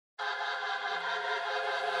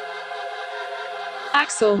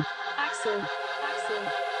Axel.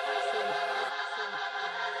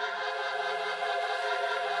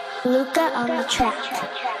 Luca on the track.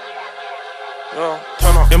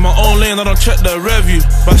 In my own lane, I don't check the review,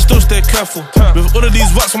 but I still stay careful. With all of these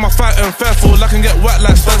whacks on my fight and fearful, I can get whacked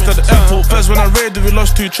like stands to the airport. First when I raided, we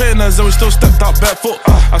lost 2 trainers and we still stepped out barefoot.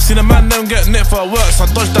 I've seen a man them get nicked for work, so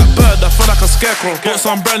I dodged that bird, I felt like a scarecrow. Bought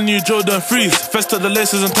some brand new Jordan 3s, fested the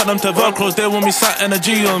laces and turned them to Velcros. They want me sat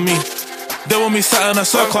energy on me. They want me sat in a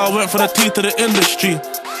circle, I went from the T to the industry.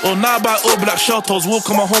 Oh, now I buy all black shelters, walk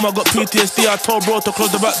on my home, I got PTSD. I told bro to close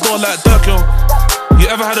the back door like Dirk. You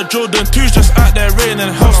ever had a Jordan 2s just out there raining?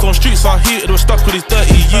 Hellstone streets are heated, we're stuck with these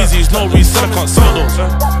dirty Yeezys. No resell, I can't sell those.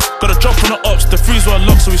 Got a drop on the ops, the freeze were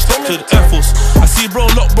locked, so we stopped to the Air Force. I see bro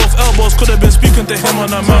lock both elbows, could've been speaking to him on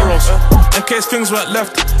the Melrose. In case things went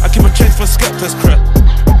left, I keep a change for skeptics, crap.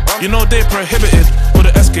 You know they prohibited, but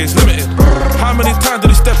the SK's limited. How many times did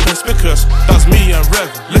he step conspicuous? That's me and Rev,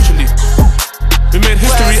 literally. We made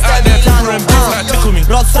history out there, people and big like tickle me.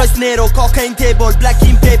 Rolls Royce nero, coca in table, black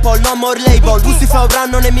in PayPal, no more label. Gusti fa un run,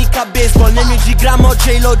 non è mica baseball, nel mio G-grammo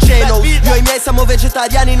J-Lo. Io e i miei siamo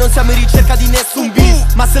vegetariani, non siamo in ricerca di nessun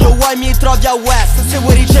beef. Ma se lo vuoi mi trovi a West, se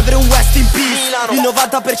vuoi ricevere un West in peace. Il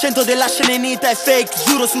 90% della scena inita è fake,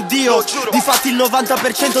 giuro su Dio. Difatti il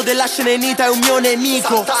 90% della scena inita è un mio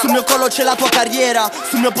nemico. Sul mio collo c'è la tua carriera,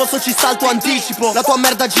 sul mio posto ci salto anticipo. La tua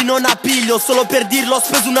merda G non ha piglio, solo per dirlo ho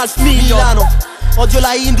speso un half million. Odio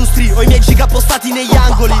la industry, ho i miei giga postati negli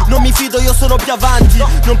angoli. Non mi fido, io sono più avanti,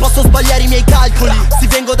 non posso sbagliare i miei calcoli. Se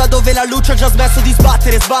vengo da dove la luce ha già smesso di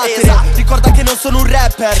sbattere. Ricorda che non sono un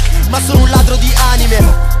rapper, ma sono un ladro di anime.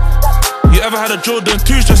 You ever had a Jordan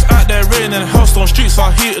 2s just out there raining? Hellstone streets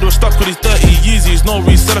are heated, we're stuck with these dirty Yeezys. No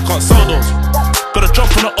resell, I can't sell those. Got a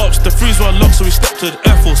drop on the ops, the freeze were locked, so we stepped to the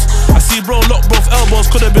Air Force. I see bro lock both elbows,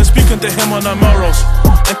 could've been speaking to him on the Melrose.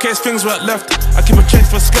 In case things went left, I keep a change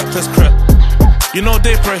for skeptics, crap. You know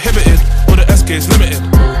they prohibited, but the SK's limited.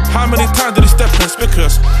 How many times did he step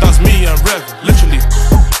conspicuous? That's me and Rev.